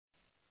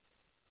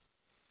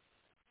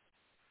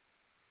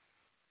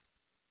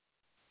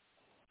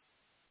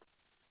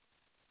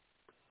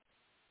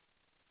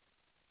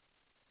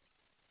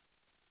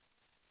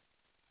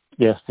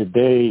Yes,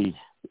 today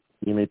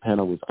the NBA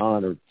panel was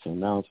honored to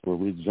announce where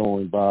we're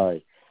joined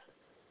by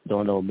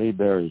Darnell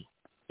Mayberry,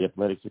 the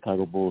Athletic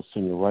Chicago Bulls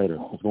senior writer.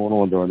 What's going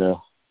on,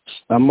 Darnell?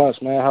 Not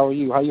much, man. How are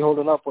you? How you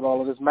holding up with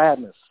all of this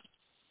madness?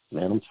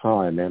 Man, I'm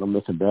trying, man. I'm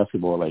missing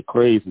basketball like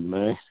crazy,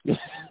 man.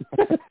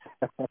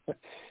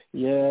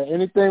 Yeah,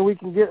 anything we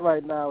can get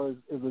right now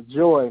is a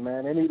joy,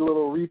 man. Any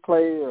little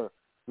replay or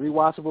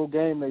rewatchable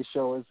game they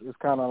show is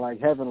kind of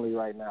like heavenly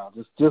right now.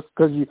 Just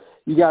because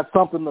you got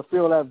something to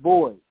fill that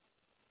void.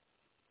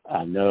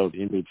 I know the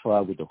NBA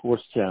tried with the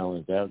horse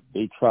challenge. That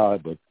they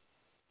tried, but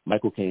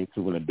Michael came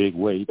through in a big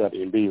way. He got the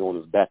NBA on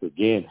his back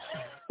again.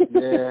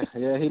 yeah,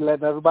 he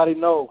letting everybody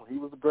know he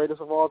was the greatest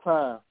of all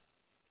time.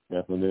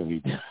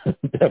 Definitely.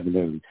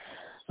 So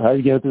how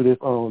you get through this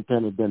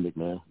pandemic,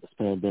 man? This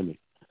pandemic.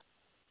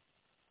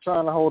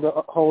 Trying to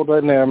hold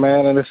in there,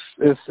 man, and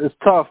it's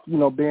tough,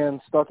 being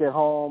stuck at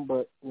home.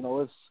 But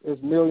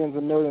it's millions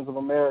and millions of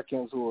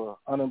Americans who are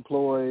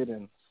unemployed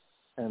and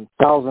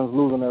thousands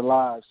losing their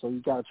lives. So you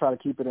got to try to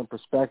keep it in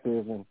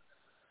perspective and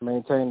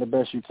maintain the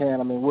best you can.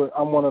 I mean,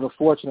 I'm one of the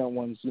fortunate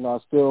ones. I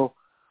still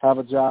have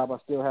a job. I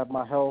still have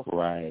my health.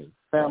 Right.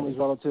 Family's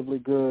relatively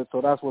good,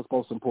 so that's what's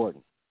most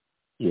important.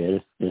 Yeah,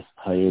 this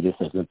hiatus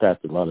has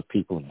impacted a lot of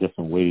people in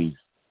different ways.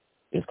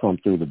 It's come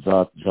through the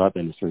job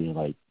industry and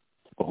like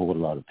a whole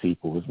lot of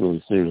people. It's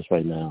really serious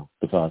right now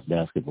besides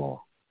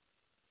basketball.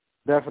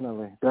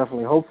 Definitely.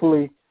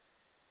 Hopefully,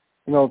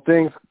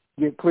 things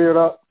get cleared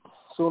up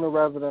sooner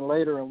rather than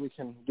later, and we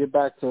can get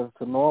back to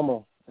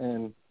normal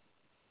and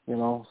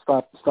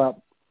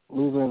stop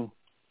losing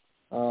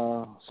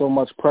so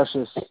much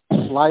precious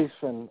life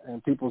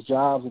and people's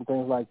jobs and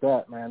things like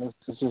that, man.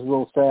 It's just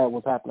real sad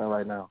what's happening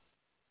right now.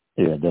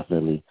 Yeah,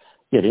 definitely.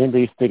 Yeah, the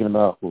NBA's thinking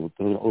about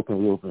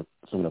reopen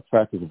some of the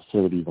practice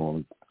facilities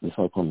on this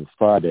upcoming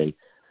Friday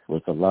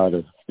with a lot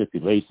of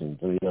stipulations.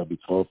 You got to be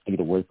 12 feet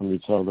away from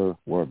each other,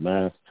 wear a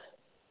mask.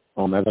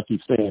 As I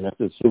keep saying, that's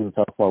just shows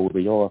how far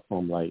we are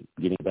from, like,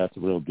 getting back to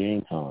real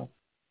game time.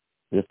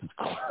 This is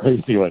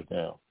crazy right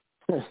now.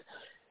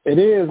 It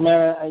is,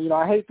 man.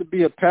 I hate to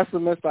be a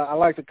pessimist. I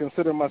like to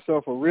consider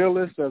myself a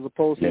realist as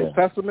opposed to a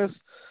pessimist.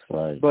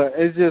 Right. But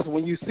it's just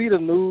when you see the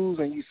news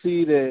and you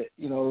see that,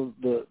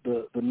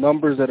 the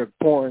numbers that are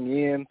pouring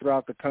in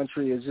throughout the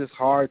country, it's just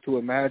hard to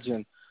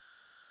imagine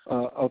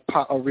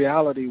a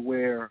reality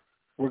where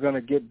we're going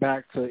to get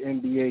back to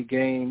NBA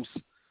games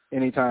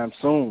anytime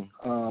soon.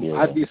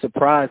 I'd be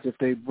surprised if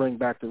they bring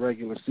back the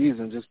regular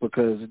season just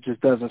because it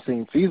just doesn't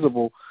seem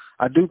feasible.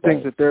 I do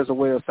think that there's a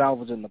way of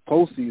salvaging the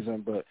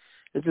postseason, but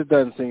it just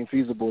doesn't seem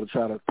feasible to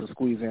try to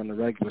squeeze in the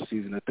regular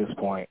season at this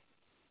point.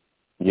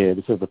 Yeah,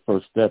 this is the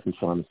first step in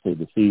trying to save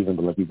the season,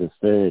 but like you just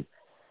said,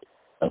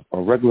 a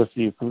regular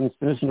season,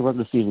 finishing the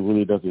regular season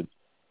really doesn't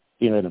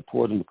seem that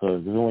important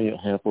because there's only a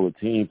handful of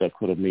teams that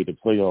could have made the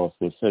playoffs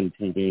with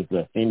 17 games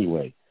left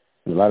anyway,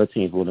 and a lot of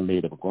teams would have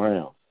made up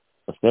ground,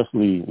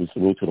 especially when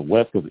you go to the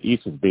West because the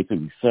East was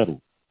basically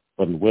settled.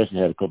 But in the West, you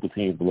had a couple of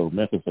teams below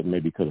Memphis that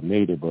maybe could have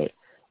made it, but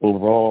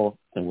overall,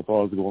 and with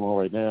all that's going on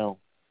right now,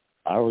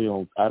 I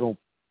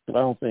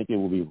don't think it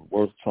would be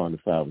worth trying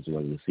to salvage the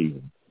regular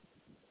season.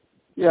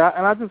 Yeah,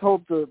 and I just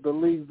hope the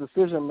league's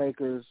decision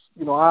makers,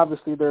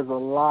 obviously there's a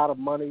lot of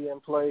money in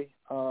play,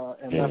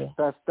 and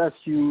that's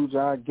huge.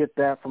 I get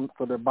that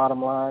for their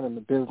bottom line and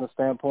the business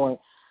standpoint,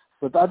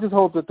 but I just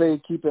hope that they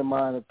keep in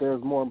mind that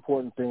there's more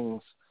important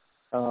things,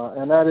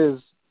 and that is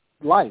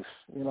life,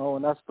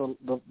 and that's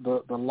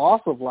the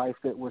loss of life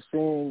that we're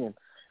seeing,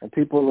 and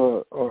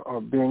people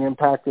are being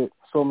impacted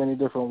so many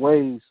different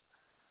ways.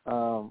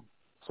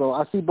 So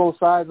I see both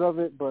sides of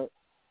it, but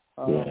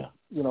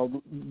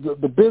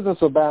the business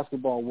of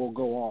basketball will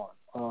go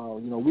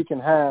on. We can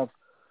have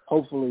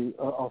hopefully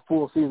a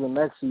full season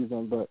next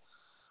season, but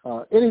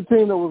any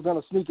team that was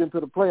going to sneak into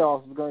the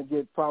playoffs is going to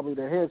get probably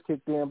their heads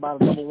kicked in by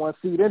the number one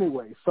seed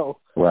anyway. So,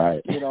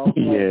 right.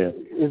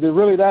 Is it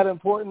really that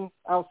important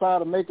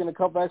outside of making a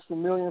couple extra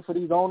million for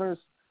these owners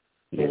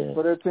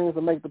for their teams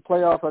to make the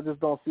playoffs? I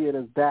just don't see it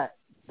as that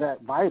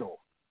vital.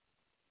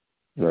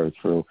 Very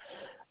true.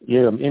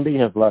 Yeah, NBA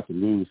has lots to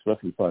lose,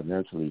 especially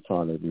financially,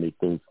 trying to make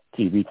those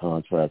TV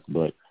contracts.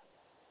 But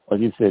like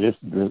you said,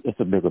 it's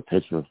a bigger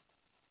picture.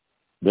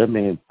 Their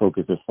main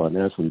focus is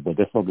financially, but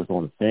they're focused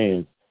on the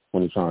fans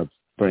when they're trying to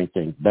bring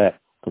things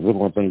back. Because we're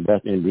going to bring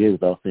back the NBA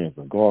without fans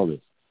regardless.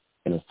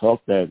 And it's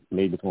talk that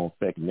maybe it's going to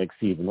affect next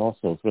season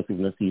also, especially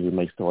when next season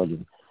may start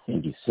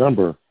in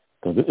December.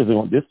 Because this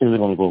isn't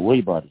going to go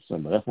away by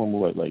December. That's when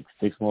we're like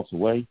 6 months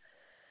away.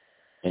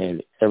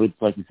 And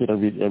like you said,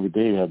 every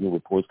day we have new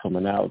reports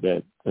coming out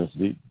that there's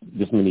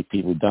this many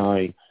people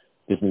dying,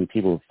 this many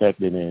people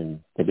affected, and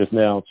they're just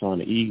now trying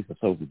to ease the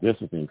social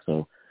distancing.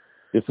 So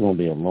this is going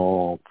to be a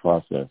long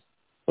process.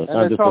 But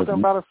and they're talking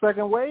about a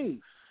second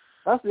wave.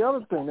 That's the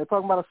other thing. They're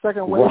talking about a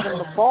second wave in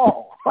the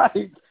fall.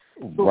 Right?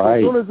 So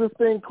as soon as this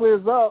thing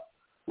clears up,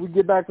 we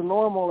get back to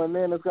normal, and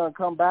then it's going to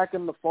come back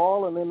in the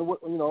fall. And then,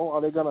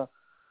 are they going to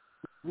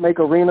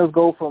make arenas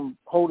go from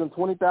holding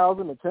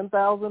 20,000 to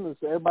 10,000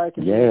 so everybody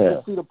can get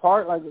 6 feet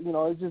apart? Like,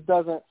 it just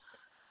doesn't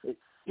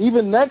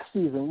even next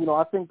season,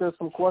 I think there's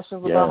some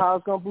questions about how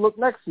it's going to look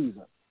next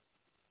season.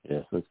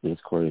 Yes,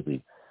 it's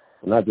crazy.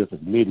 Not just as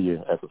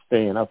media, as a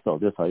fan, I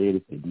felt this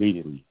hiatus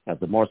immediately.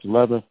 After March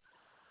 11th,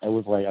 I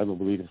was like, I don't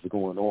believe this is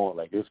going on.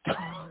 Like, this.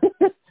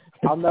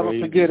 I'll never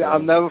forget it. I'll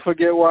never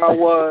forget where I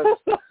was.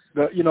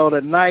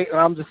 The night, and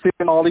I'm just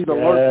seeing all these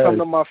alerts come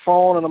to my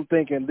phone, and I'm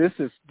thinking, this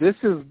is.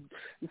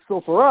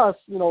 So for us,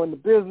 in the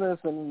business,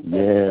 and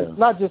it's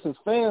not just as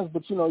fans,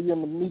 but you're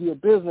in the media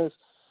business.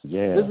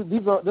 Yeah.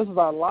 This is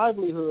our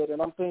livelihood,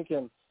 and I'm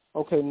thinking,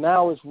 okay,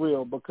 now it's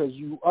real because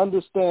you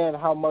understand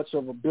how much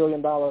of a $1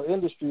 billion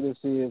industry this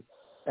is,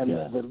 and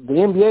the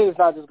NBA is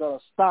not just going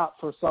to stop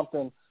for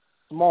something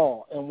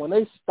small. And when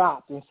they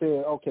stopped and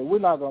said, okay, we're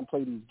not going to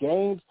play these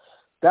games,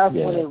 that's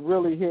when it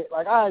really hit.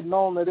 Like, I had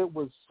known that it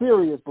was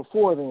serious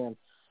before then,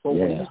 but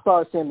when you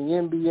start seeing the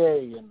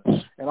NBA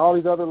and all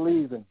these other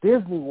leagues and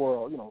Disney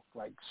World,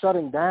 like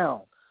shutting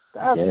down,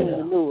 that's when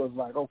you knew it was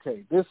like,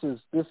 okay, this is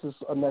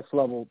a next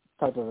level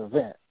type of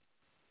event.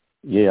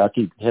 Yeah, I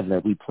keep having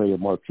that replay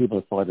of Mark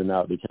Cuban finding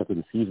out the end of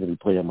the season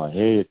replay in my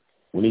head.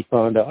 When he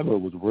found out, I knew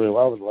it was real.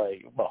 I was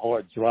like, my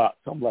heart dropped.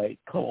 I'm like,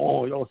 come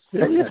on, y'all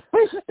serious?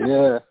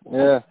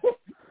 Yeah.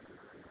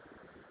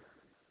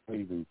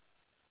 Crazy.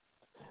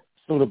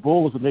 So the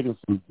Bulls are making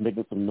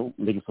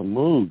some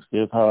moves.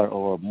 They've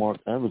hired Mark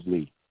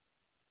Eversley,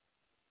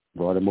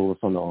 brought him over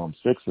from the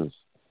Sixers.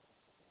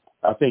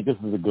 I think this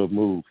is a good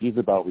move. He's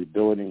about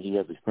rebuilding. He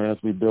has experience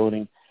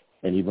rebuilding,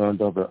 and he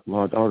learned under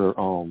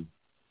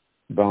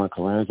Brian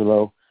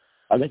Colangelo.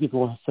 I think he's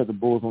going to set the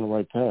Bulls on the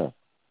right path.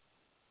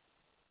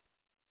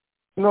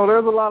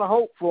 There's a lot of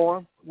hope for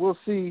him. We'll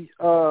see.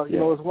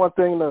 It's one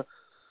thing to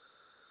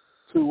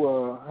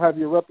have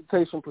your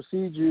reputation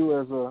precede you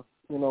as a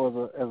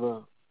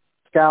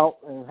scout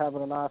and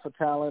having an eye for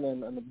talent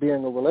and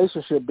being a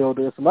relationship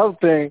builder. It's another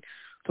thing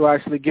to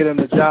actually get in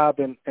the job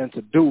and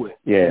to do it.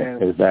 Yeah,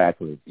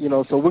 exactly.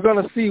 So we're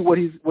going to see what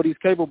he's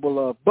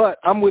capable of. But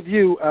I'm with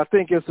you. I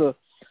think it's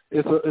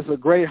a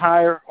great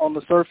hire on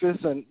the surface,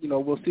 and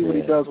we'll see what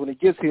he does when he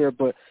gets here.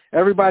 But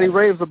everybody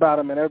raves about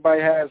him, and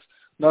everybody has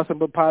nothing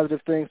but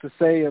positive things to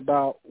say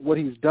about what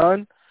he's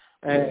done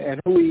and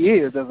who he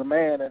is as a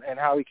man and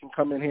how he can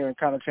come in here and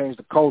kind of change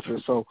the culture.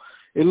 So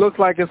it looks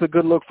like it's a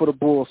good look for the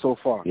Bulls so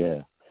far.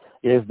 Yeah,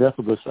 it's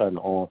definitely a good shot in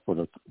the arm for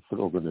the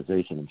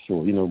organization. I'm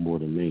sure you know more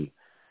than me,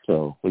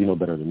 you know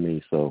better than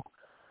me. So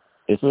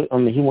he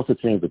wants to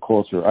change the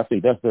culture. I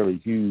think that's very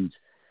huge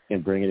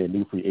in bringing in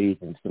new free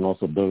agents and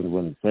also building a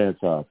winning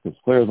franchise, because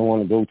players don't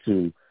want to go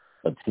to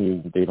a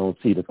team that they don't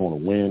see that's going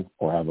to win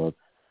or have a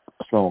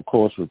strong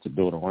culture to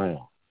build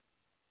around.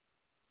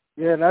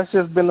 Yeah, and that's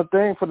just been the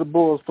thing for the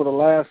Bulls for the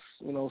last,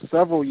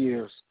 several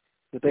years,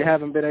 that they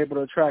haven't been able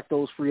to attract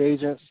those free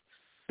agents.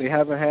 They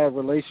haven't had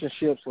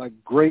relationships, like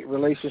great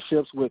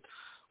relationships with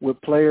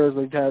players.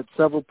 They've had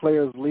several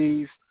players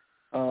leave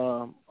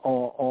on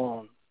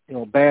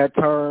bad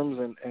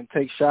terms and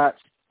take shots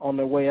on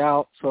their way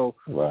out. So,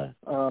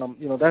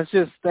 that's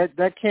just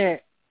that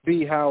can't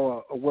be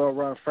how a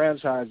well-run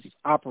franchise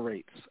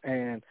operates.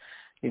 And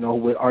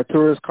with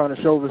Arturas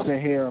Karnisovas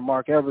in here and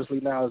Mark Eversley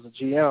now as the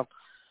GM,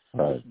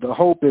 the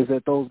hope is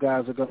that those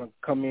guys are going to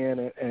come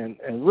in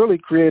and really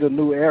create a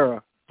new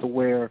era to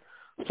where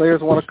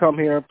players want to come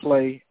here and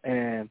play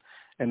and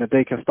that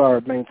they can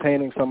start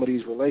maintaining some of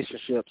these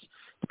relationships.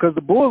 Because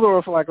the Bulls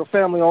are like a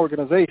family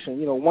organization.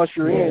 Once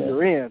you're in,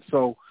 you're in.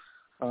 So,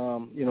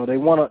 they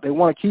want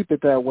to keep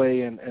it that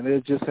way, and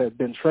it just has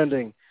been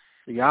trending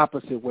the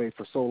opposite way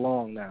for so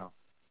long now.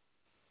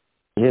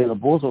 Yeah, the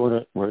Bulls were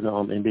in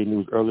NBA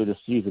News earlier this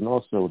season.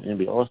 Also, the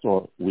NBA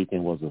All-Star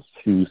Weekend was a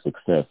huge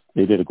success.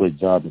 They did a great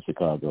job in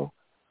Chicago.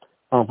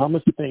 How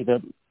much do you think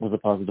that was a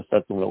positive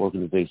effect on the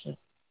organization,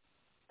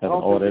 having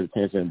all that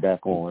attention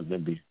back on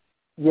NBA?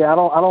 Yeah, I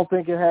don't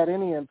think it had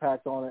any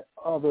impact on it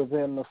other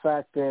than the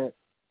fact that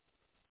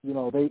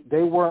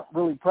they weren't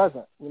really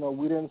present.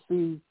 We didn't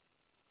see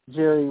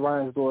Jerry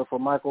Reinsdorf or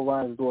Michael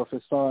Reinsdorf,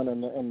 his son,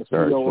 and the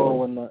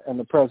COO and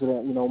the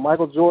president.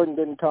 Michael Jordan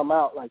didn't come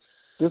out. Like,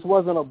 this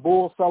wasn't a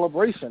Bull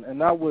celebration, and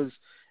it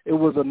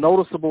was a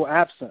noticeable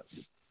absence.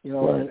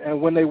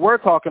 And when they were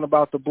talking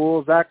about the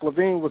Bulls, Zach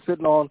LaVine was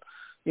sitting on,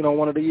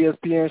 one of the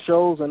ESPN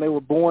shows, and they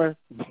were booing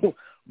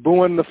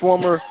the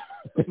former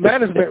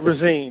management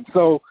regime.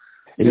 So,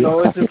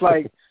 it's just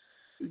like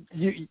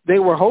they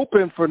were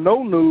hoping for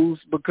no news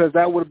because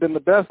that would have been the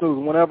best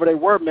news. Whenever they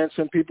were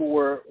mentioned, people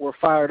were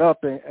fired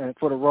up and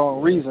for the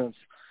wrong reasons.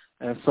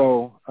 And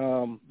so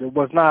there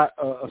was not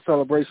a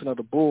celebration of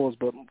the Bulls,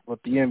 but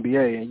the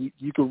NBA. And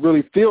you could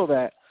really feel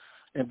that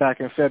back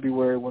in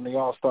February when the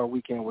All-Star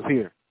Weekend was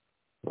here.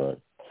 Right.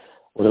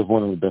 Well, it was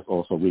one of the best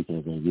All-Star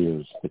Weekends in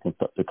years.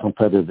 The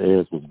competitive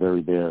edge was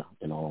very there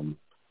in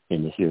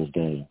this year's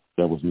game.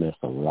 That was missed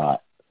a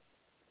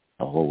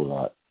whole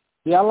lot.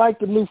 Yeah, I like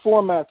the new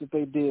format that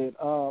they did.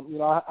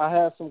 I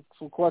had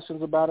some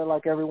questions about it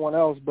like everyone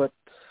else, but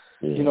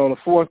the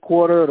fourth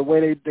quarter, the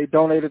way they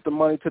donated the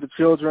money to the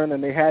children,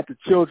 and they had the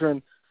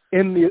children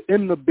in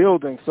the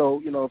building.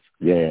 So,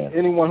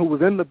 anyone who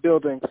was in the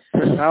building, I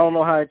don't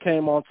know how it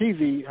came on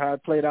TV, how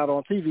it played out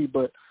on TV,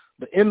 but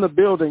in the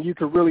building, you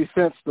could really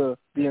sense the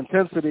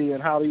intensity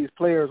and how these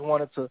players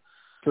wanted to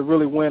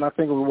really win. I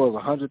think it was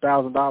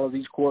 $100,000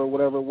 each quarter,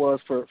 whatever it was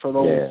for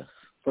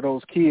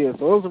those kids.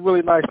 So it was a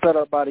really nice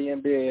setup by the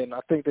NBA, and I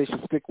think they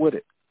should stick with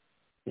it.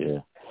 Yeah.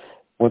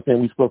 One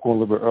thing we spoke on a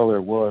little bit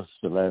earlier was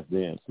The Last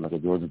Dance, Michael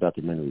Jordan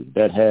documentary.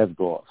 That has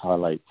brought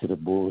highlight to the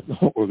Bulls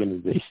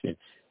organization,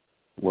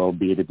 well,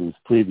 be it its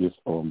previous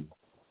owners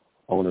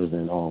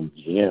and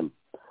GM.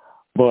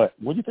 But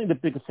what do you think the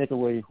biggest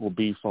takeaway will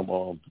be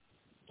from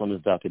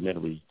this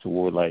documentary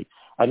toward, like,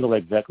 I know,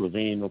 like, Zach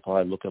LaVine will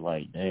probably look at,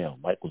 like, damn,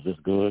 Mike was this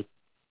good?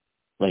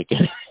 Like,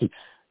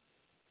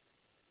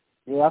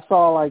 yeah, I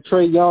saw, like,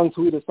 Trae Young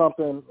tweeted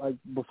something, like,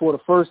 before the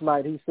first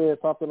night. He said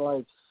something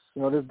like,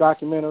 you know, this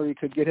documentary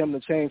could get him to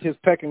change his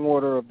pecking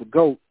order of the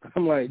GOAT.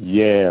 I'm like,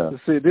 yeah.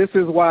 See, this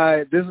is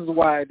why this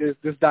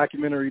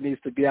documentary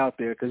needs to be out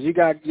there, because you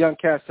got young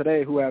cats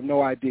today who have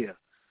no idea,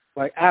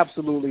 like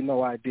absolutely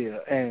no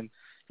idea. And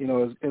you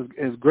know,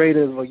 as great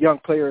as a young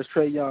player as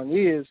Trae Young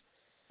is,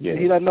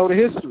 he doesn't know the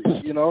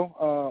history. You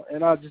know,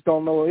 and I just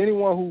don't know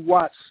anyone who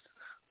watched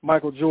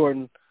Michael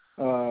Jordan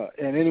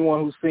and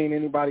anyone who's seen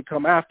anybody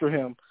come after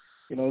him.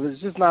 You know, there's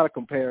just not a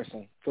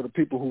comparison for the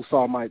people who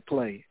saw Mike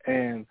play.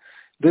 And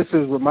this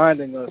is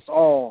reminding us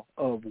all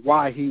of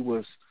why he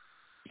was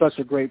such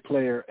a great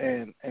player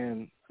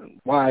and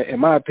why,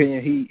 in my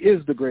opinion, he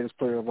is the greatest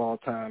player of all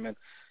time. And,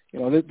 you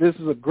know, this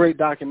is a great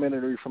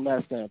documentary from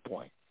that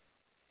standpoint.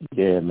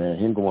 Yeah, man,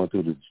 him going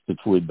through the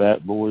Detroit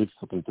Bad Boys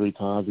something 3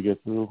 times to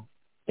get through.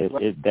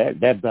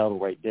 That battle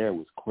right there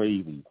was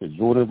crazy. The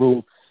Jordan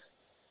rule,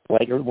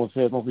 like everyone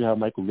says, don't see how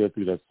Michael lived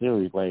through that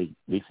series. Like,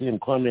 they see him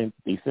coming,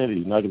 they said it,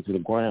 he knocked him to the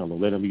ground, or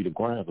let him eat the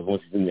ground, because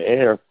once he's in the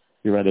air,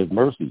 you're at his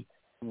mercy.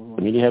 Mm-hmm.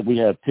 I mean, we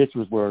had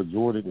pictures where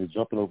Jordan is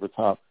jumping over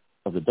top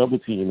of the double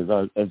team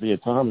as Isaiah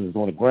Thomas is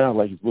on the ground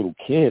like his little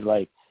kid.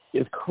 Like,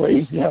 it's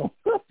crazy. It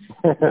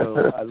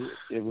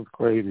was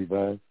crazy,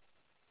 man.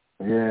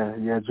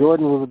 Yeah.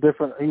 Jordan was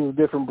he was a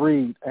different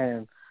breed,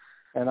 and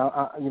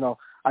I you know,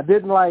 I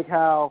didn't like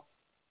how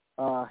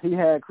he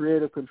had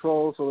creative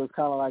control, so it's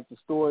kind of like the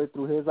story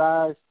through his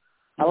eyes.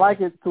 I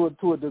like it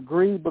to a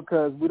degree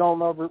because we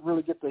don't ever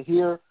really get to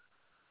hear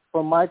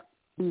from Mike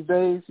these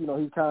days. You know,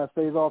 he kind of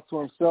stays off to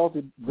himself.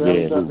 He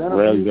rarely does interviews.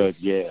 Really good.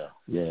 Yeah.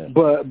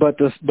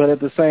 But at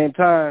the same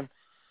time,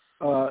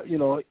 you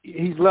know,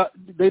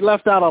 they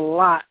left out a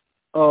lot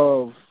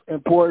of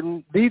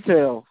important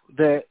detail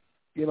that,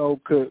 you know,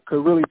 could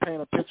really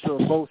paint a picture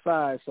of both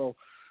sides. So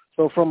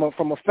from a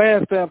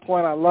fan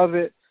standpoint, I love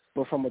it.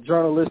 But from a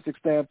journalistic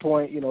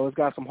standpoint, you know, it's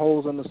got some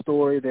holes in the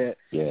story that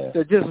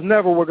just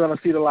never were going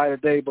to see the light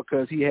of day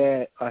because he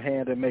had a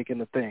hand in making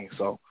the thing.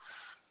 So,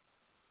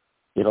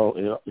 it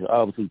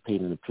obviously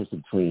painted a picture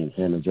between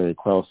him and Jerry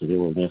Krause. They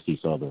were against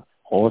each other.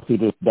 All through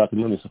the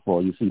documentary so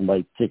far, you see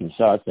Mike taking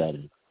shots at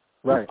him.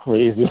 Right. It's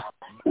crazy.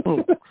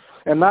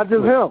 And not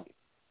just him,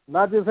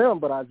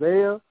 but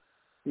Isaiah,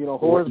 you know,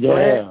 Horace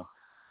Grant.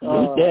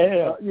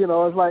 You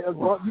know, it's like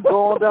you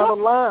go on down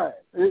the line.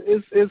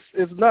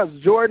 It's nuts.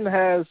 Jordan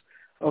has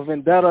a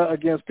vendetta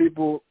against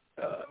people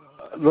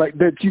like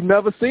that you've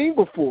never seen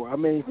before. I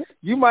mean,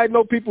 you might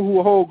know people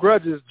who hold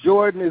grudges.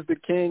 Jordan is the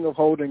king of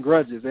holding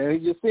grudges,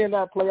 and you're seeing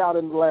that play out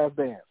in The Last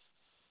Dance.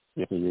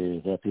 Yeah,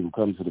 have people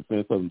come to the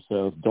defense of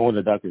themselves during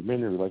the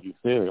documentary, like you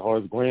said.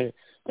 Horace Grant,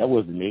 that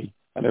wasn't me.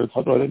 I never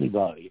talked about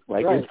anybody.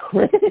 Like, right. It's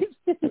crazy.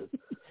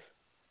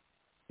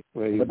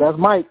 But that's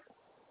Mike.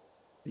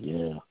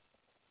 Yeah.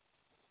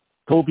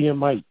 Kobe and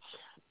Mike.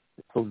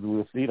 Kobe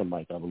will see the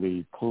Mike, I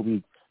believe.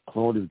 Kobe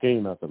cloned his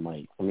game after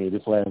Mike. I mean,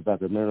 this last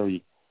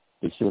documentary,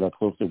 they showed how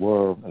close they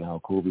were and how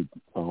Kobe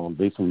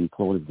basically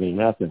cloned his game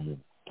after him.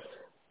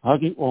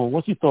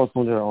 What's your thoughts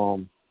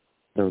on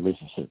their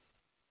relationship?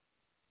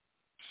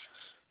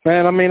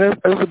 Man, I mean,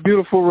 it's a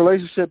beautiful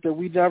relationship that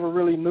we never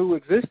really knew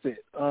existed.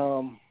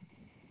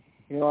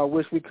 You know, I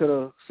wish we could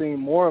have seen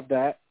more of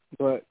that,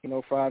 but, you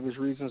know, for obvious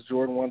reasons,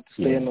 Jordan wanted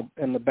to stay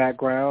in the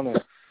background,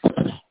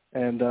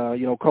 and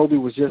you know, Kobe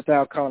was just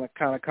out kind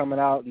of coming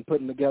out and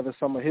putting together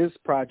some of his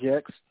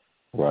projects.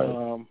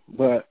 Right.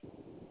 But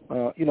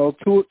you know,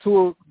 two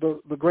of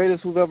the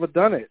greatest who've ever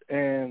done it.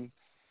 And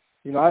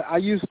you know, I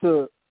used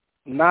to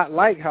not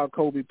like how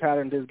Kobe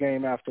patterned his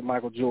game after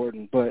Michael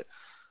Jordan, but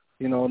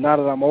you know, now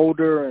that I'm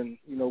older and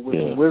you know,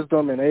 with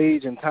wisdom and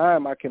age and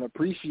time, I can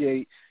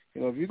appreciate,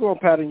 you know, if you're going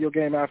to pattern your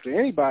game after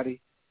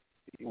anybody,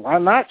 why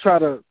not try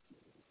to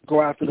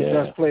go after the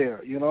best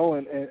player, you know,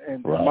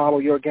 and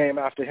model your game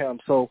after him.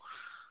 So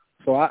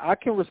I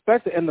can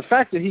respect it. And the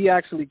fact that he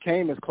actually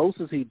came as close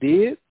as he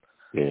did,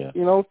 you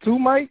know, to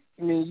Mike,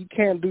 I mean, you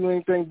can't do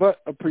anything but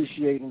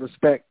appreciate and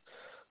respect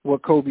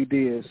what Kobe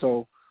did.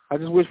 So I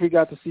just wish we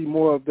got to see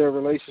more of their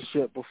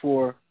relationship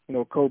before, you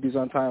know, Kobe's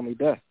untimely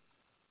death.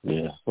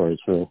 Yeah, very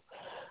true.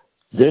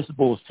 This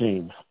Bulls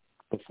team,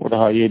 before the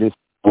hiatus,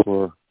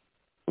 for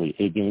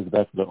 8 games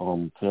back to the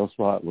playoff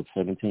spot with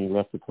 17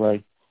 left to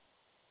play.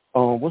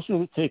 What's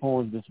your take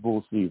on this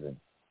Bulls season?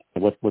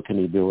 And what can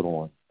they build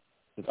on?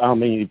 I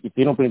mean, if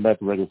they don't bring back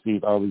the regular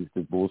season, obviously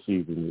this Bulls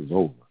season is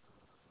over.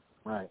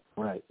 Right.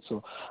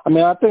 So, I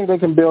mean, I think they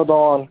can build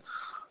on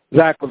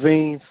Zach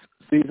LaVine's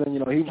season. You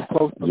know, he was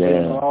close to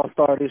being an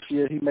all-star this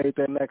year. He made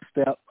that next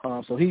step,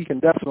 so he can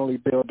definitely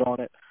build on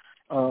it.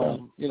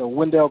 You know,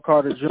 Wendell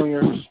Carter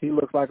Jr., he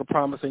looks like a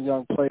promising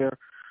young player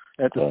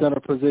at the center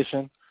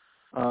position.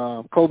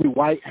 Kobe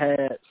White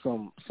had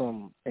some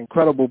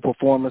incredible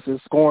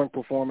performances, scoring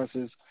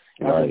performances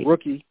as a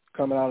rookie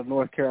coming out of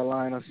North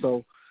Carolina.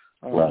 So,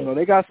 you know,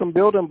 they got some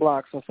building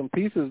blocks and some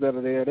pieces that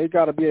are there. They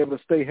got to be able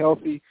to stay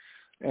healthy.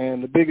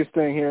 And the biggest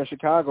thing here in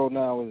Chicago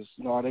now is,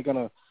 you know, are they going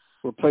to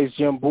replace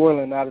Jim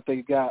Boylan now that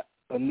they've got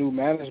a new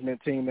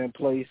management team in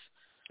place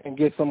and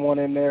get someone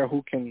in there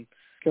who can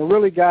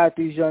really guide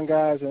these young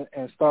guys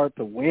and start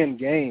to win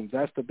games?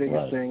 That's the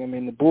biggest thing. I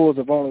mean, the Bulls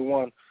have only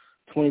won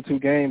 22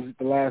 games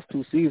the last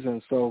 2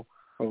 seasons, so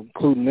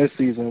including this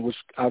season, which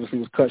obviously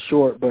was cut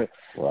short. But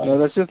you know,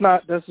 that's just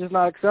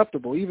not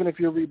acceptable. Even if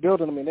you're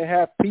rebuilding, I mean, they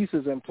have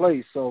pieces in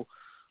place, so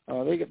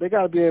they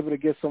got to be able to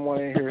get someone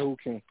in here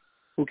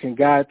who can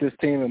guide this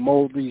team and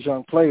mold these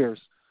young players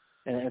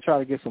and try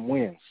to get some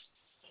wins.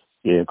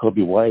 Yeah,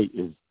 Kobe White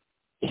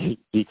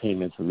he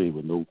came into the league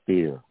with no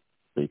fear.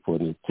 They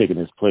taking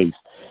his place.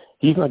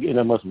 He's not getting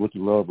that much rookie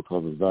love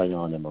because of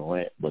Zion and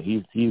Morant, but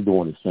he's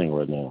doing his thing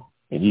right now,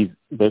 and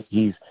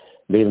he's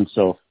made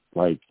himself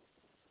like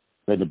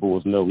letting the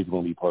Bulls know he's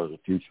going to be part of the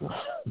future.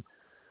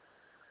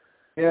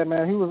 Yeah,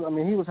 man, he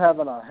was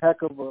having a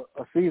heck of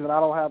a season. I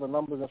don't have the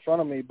numbers in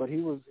front of me, but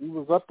he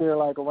was up there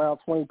like around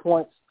 20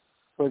 points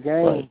per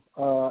game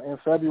in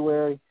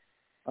February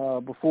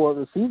before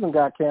the season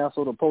got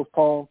canceled or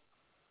postponed.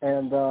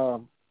 And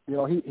you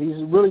know,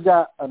 he's really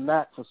got a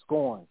knack for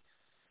scoring,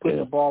 putting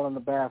the ball in the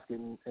basket,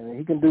 and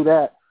he can do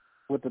that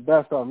with the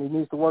best of them. He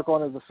needs to work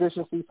on his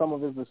efficiency, some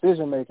of his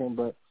decision making,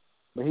 but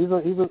he's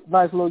a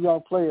nice little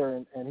young player,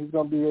 and he's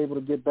going to be able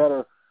to get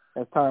better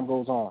as time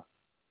goes on.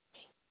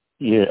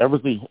 Yeah,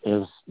 Eversley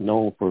is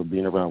known for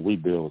being around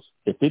rebuilds.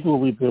 If they do a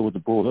rebuild with the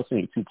Bulls, I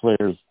think 2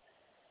 players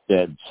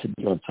that should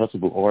be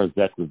untouchable are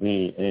Zach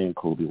LaVine and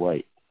Kobe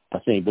White. I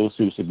think those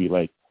 2 should be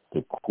like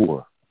the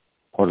core,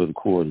 part of the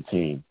core of the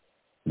team.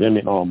 Them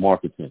and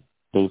marketing,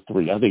 those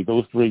 3. I think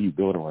those 3 you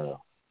build around.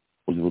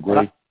 Would you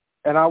agree?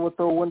 And I would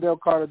throw Wendell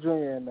Carter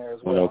Jr. in there as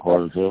well. Wendell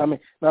Carter too. I mean,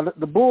 now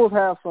the Bulls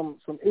have some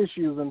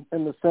issues in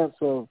the sense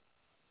of,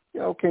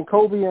 you know, can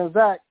Kobe and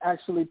Zach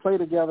actually play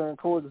together and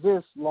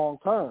coexist long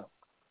term?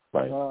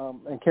 Right.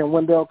 And can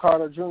Wendell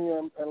Carter Jr.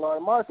 and Larry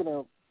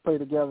Markkinen play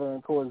together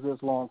and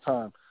coexist long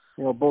term?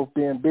 You know, both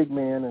being big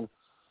men and,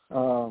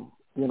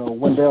 you know,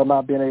 Wendell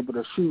not being able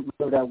to shoot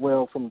really that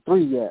well from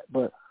 3 yet.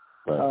 But,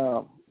 you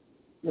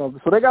know,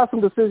 so they got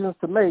some decisions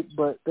to make,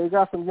 but they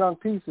got some young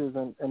pieces,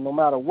 and no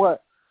matter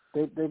what,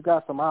 they've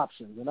got some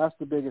options, and that's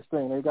the biggest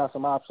thing. They've got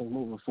some options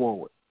moving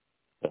forward.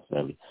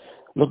 Definitely.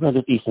 Looking at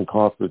the Eastern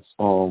Conference,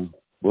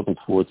 looking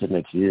forward to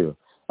next year,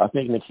 I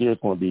think next year is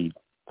going to be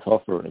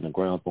tougher and the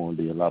ground's going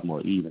to be a lot more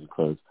even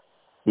because,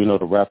 you know,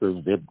 the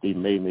Raptors, they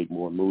may make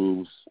more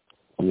moves.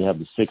 We have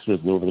the Sixers,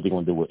 what are they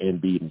going to do with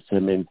Embiid and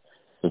Simmons?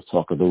 Let's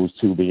talk of those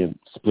 2 being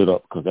split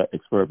up because that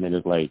experiment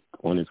is like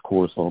on its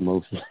course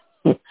almost.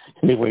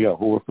 Anyway, got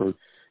Horford,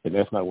 and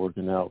that's not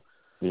working out.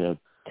 We have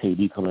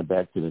KD coming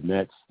back to the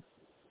Nets.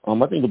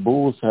 I think the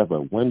Bulls have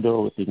a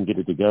window if they can get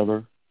it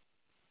together.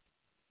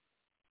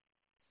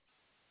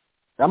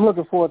 I'm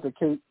looking forward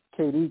to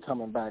KD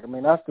coming back. I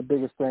mean, that's the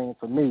biggest thing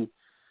for me.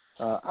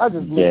 I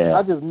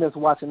just miss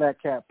watching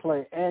that cat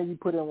play. And you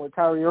put in with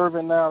Kyrie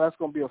Irving now, that's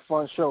going to be a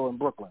fun show in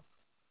Brooklyn.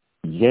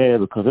 Yeah,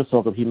 because it's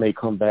talk of he may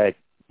come back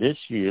this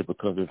year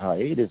because of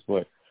hiatus,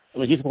 but I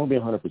mean, he's going to be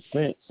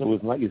 100%, so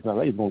it's not like he's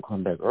going to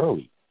come back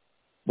early.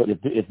 But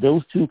if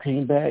those 2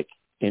 came back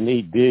and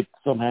they did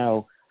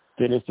somehow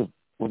finish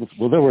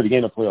they're already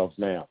in the playoffs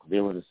now.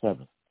 They're in the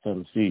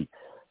 7th seed.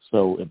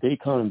 So if they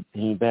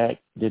came back,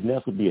 then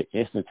that would be an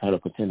instant title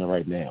contender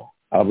right now.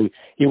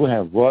 He would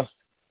have rust,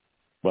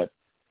 but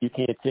you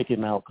can't take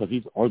him out because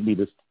he's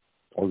arguably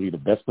the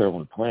best player on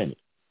the planet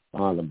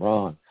behind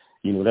LeBron.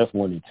 You know, that's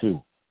 1 and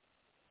 2.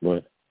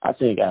 But I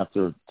think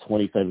after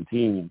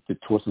 2017, the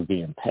torch was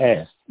being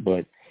passed.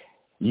 But,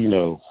 you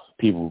know,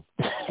 people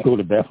go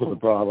to bat for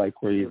LeBron like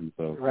crazy.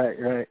 So.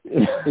 Right.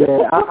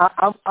 Yeah,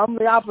 I'm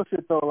the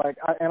opposite, though. Like,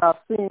 I've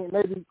seen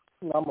maybe,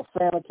 you know, I'm a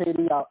fan of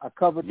KD. I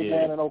covered the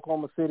man in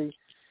Oklahoma City.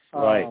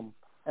 Right.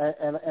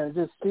 And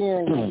just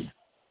seeing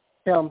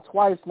him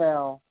twice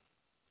now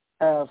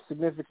have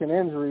significant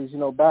injuries, you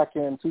know, back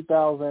in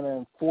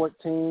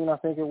 2014, I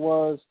think it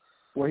was,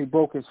 where he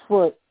broke his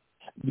foot.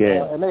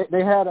 Yeah. And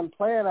they had him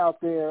playing out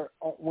there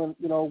when,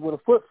 you know, with a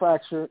foot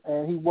fracture,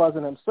 and he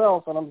wasn't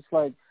himself. And I'm just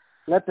like,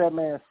 let that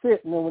man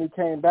sit. And then when he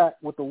came back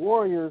with the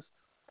Warriors,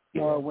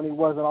 when he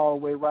wasn't all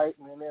the way right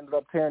and then ended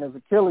up tearing his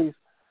Achilles,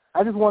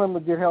 I just want him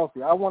to get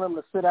healthy. I want him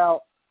to sit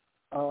out,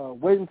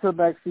 wait until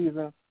next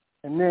season,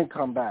 and then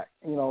come back.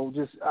 You know,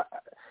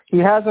 he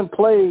hasn't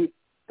played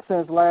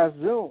since last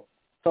June.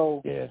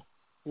 So,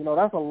 you know,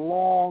 that's a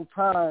long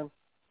time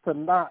to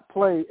not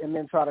play and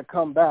then try to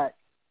come back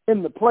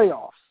in the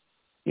playoffs.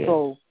 Yeah.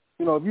 So,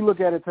 you know, if you look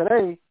at it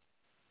today,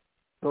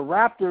 the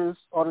Raptors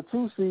are the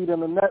 2 seed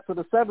and the Nets are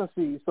the 7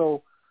 seed.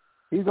 So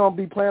he's going to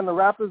be playing the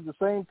Raptors, the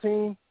same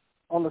team,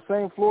 on the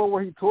same floor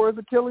where he tore his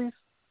Achilles.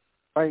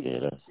 Like,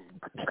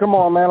 come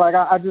on, man. Like,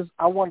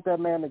 I want that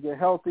man to get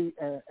healthy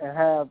and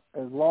have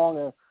as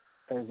long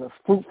as a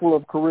fruitful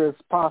of career as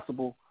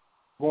possible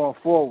going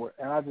forward.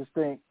 And I just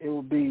think it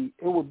would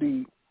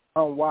be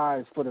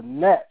unwise for the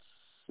Nets,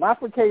 not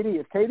for KD.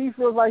 If KD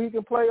feels like he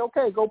can play,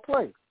 okay, go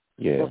play.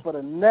 Yeah. But for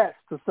the Nets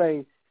to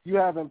say you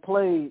haven't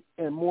played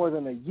in more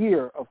than a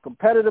year of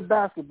competitive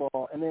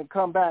basketball and then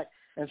come back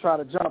and try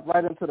to jump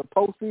right into the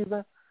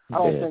postseason, I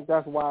don't think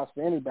that's wise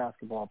for any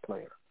basketball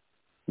player.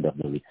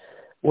 Definitely.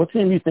 What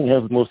team do you think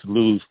has the most to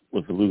lose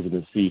with the losing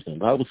this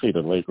season? I would say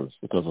the Lakers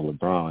because of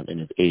LeBron and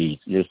his age.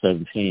 Year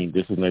 17,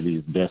 this is maybe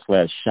his best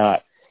last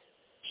shot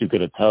to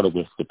get a title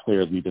with the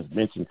players we just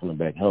mentioned coming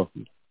back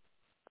healthy.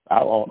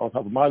 On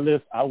top of my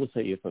list, I would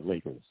say it's the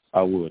Lakers.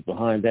 I would.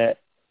 Behind that,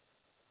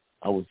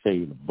 I would say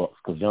the Bucks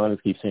because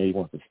Giannis keeps saying he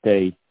wants to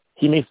stay.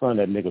 He may sign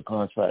that nigga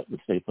contract to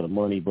stay for the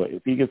money, but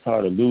if he gets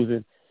tired of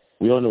losing,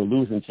 we all know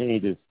losing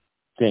changes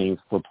things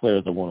for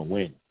players that want to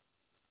win.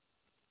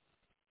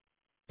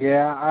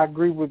 Yeah, I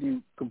agree with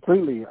you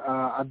completely.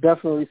 I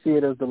definitely see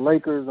it as the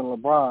Lakers and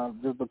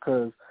LeBron just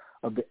because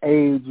of the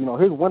age. You know,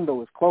 his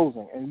window is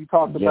closing. And you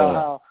talked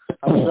about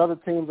how these other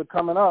teams are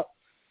coming up.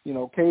 You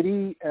know,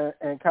 KD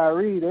and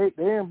Kyrie,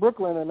 they're in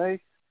Brooklyn, and they're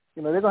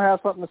going to have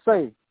something to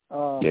say.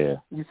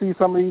 You see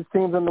some of these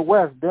teams in the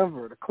West,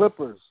 Denver, the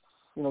Clippers,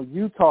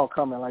 Utah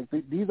coming. Like,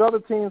 these other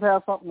teams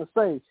have something to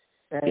say.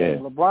 And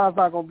LeBron's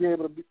not going to be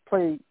able to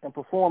play and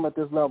perform at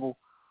this level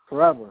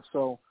forever.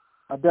 So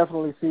I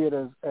definitely see it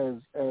as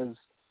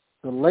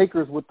the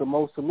Lakers with the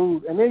most to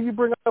lose. And then you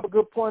bring up a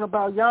good point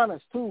about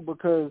Giannis, too,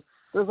 because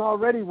there's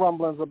already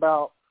rumblings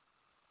about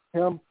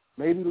him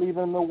maybe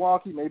leaving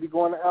Milwaukee, maybe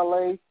going to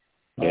L.A.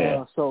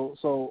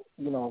 So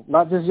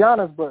not just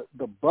Giannis, but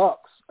the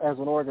Bucks as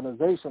an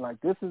organization.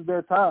 Like, this is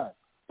their time.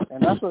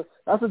 And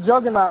that's a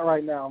juggernaut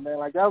right now, man.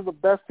 Like, that was the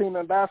best team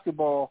in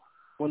basketball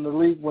when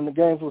the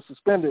games were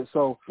suspended.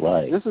 So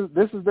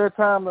this is their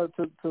time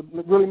to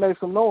really make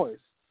some noise.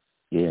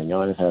 Yeah, and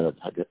Giannis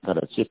had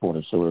a chip on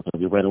his shoulder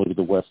because he ran away with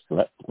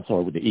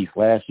the East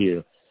last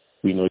year.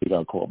 We know he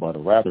got caught by the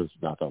Raptors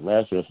knocked out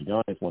last year, so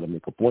Giannis want to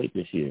make a point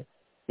this year.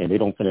 And they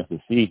don't finish the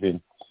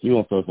season, he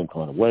don't feel some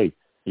kind of way.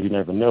 You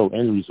never know.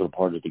 Injuries are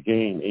part of the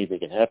game. Anything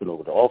can happen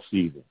over the off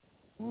season.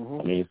 Mm-hmm.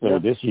 I mean, so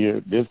this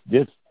year, this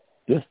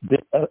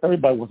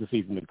everybody wants the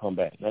season to come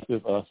back. Not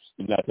just us,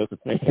 not just the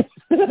fans.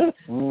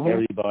 Mm-hmm.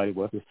 Everybody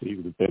wants the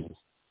season to finish.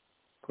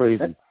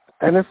 Crazy.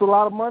 And it's a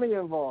lot of money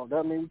involved.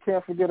 I mean, we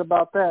can't forget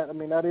about that. I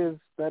mean, that is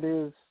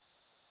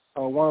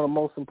one of the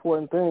most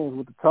important things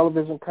with the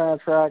television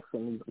contracts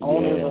and these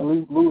owners are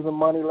losing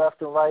money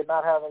left and right,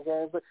 not having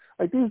games. But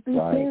like these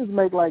teams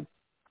make like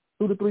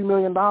 $2 to $3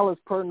 million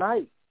per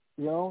night.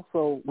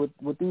 So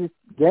with these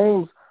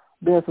games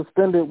being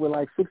suspended with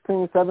like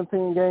 16,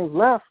 17 games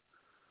left,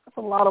 that's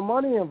a lot of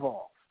money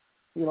involved.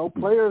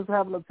 Players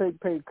having to take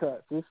pay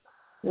cuts.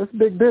 It's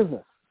big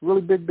business,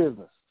 really big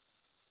business.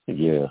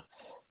 Yeah.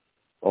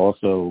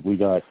 Also, we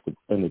got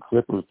the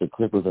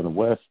Clippers in the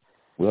West.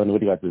 We all know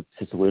they got the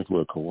situation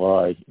with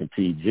Kawhi and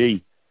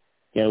PG.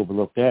 Can't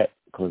overlook that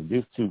because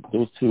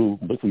those two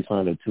basically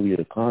signed a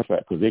 2-year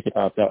contract because they can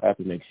opt out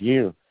after next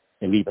year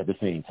and leave at the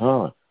same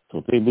time. So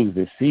if they lose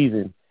this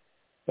season,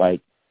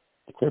 like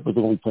the Clippers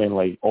are going to be playing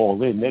like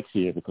all in next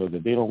year because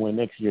if they don't win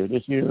this year,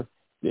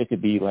 they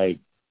could be like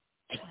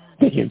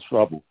they're in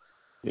trouble.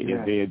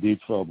 They're in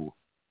deep trouble.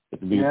 It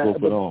could be both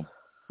of them.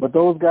 But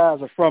those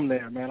guys are from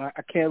there, man.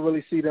 I can't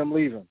really see them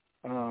leaving.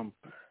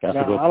 That's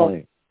a good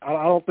point.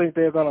 I don't think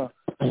they're gonna,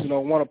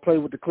 want to play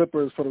with the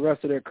Clippers for the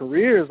rest of their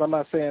careers. I'm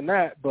not saying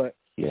that, but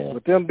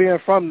with them being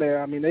from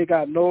there, I mean, they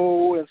got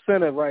no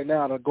incentive right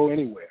now to go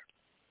anywhere.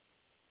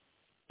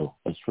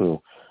 That's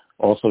true.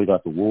 Also, we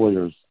got the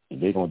Warriors.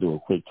 They're gonna do a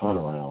quick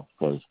turnaround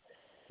because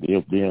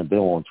they're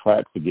on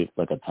track to get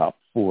like a top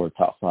 4,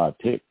 top 5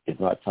 pick, if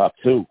not top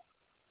 2.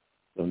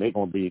 So they're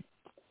gonna be.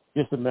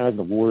 Just imagine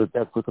the Warriors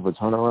that quick of a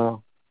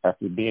turnaround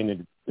after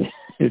being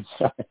in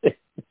top of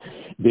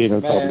the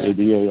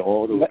NBA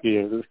all those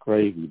years. It's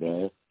crazy,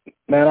 man.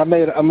 Man, I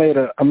made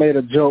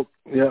a joke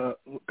a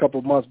couple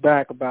of months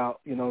back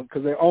about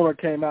because their owner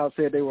came out and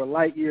said they were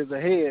light years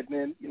ahead,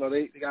 and then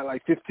they got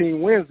like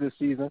 15 wins this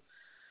season.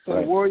 So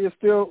the Warriors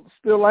still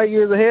light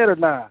years ahead or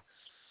not.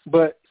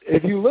 But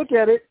if you look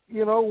at it,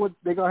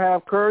 they're gonna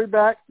have Curry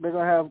back, they're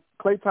gonna have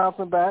Klay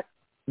Thompson back.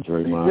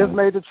 Draymond. They just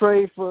made the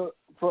trade for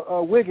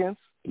Wiggins.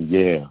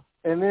 Yeah.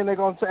 And then they're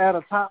going to add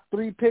a top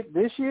 3 pick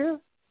this year?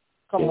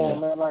 Come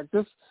on, man. Like,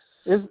 this,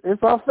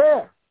 it's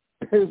unfair.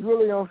 It's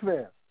really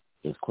unfair.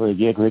 It's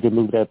crazy. Yeah, they can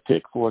move that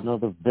pick for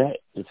another vet.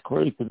 It's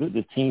crazy because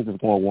the teams is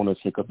going to want to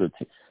shake up the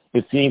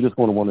teams is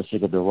going to want to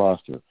shake up their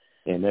roster.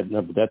 And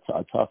that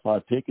top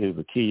 5 pick is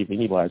the key if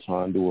anybody's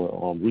trying to do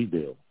a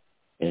rebuild.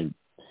 And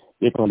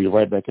they're going to be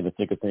right back in the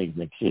thick of things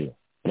next year.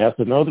 And that's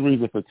another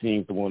reason for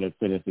teams to want to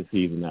finish the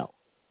season out.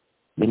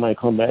 They might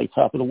come back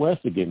top of the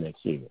West again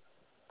next year.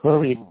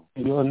 Curry,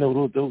 you all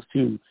know those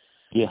two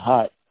get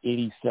hot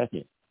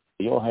 82nd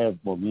They all have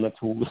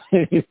mental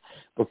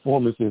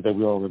performances that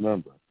we all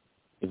remember.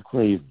 It's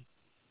crazy.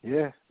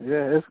 Yeah.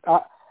 It's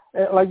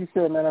like you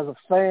said, man. As a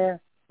fan,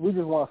 we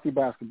just want to see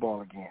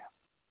basketball again.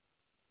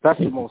 That's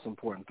the most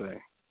important thing.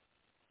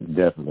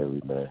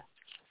 Definitely, man.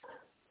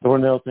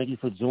 Darnell, thank you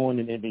for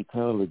joining NBA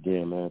Panel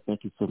again, man.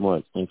 Thank you so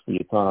much. Thanks for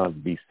your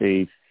time. Be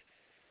safe.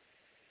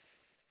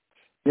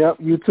 Yep,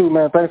 you too,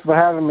 man. Thanks for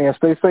having me, and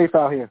stay safe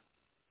out here.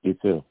 You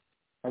too.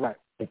 All right.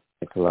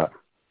 Thanks a lot.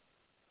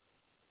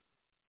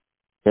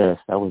 Yes,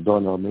 that was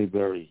Darnell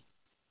Mayberry,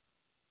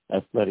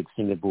 Athletic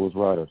Senior Bulls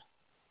writer.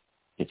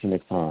 Get you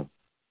next time.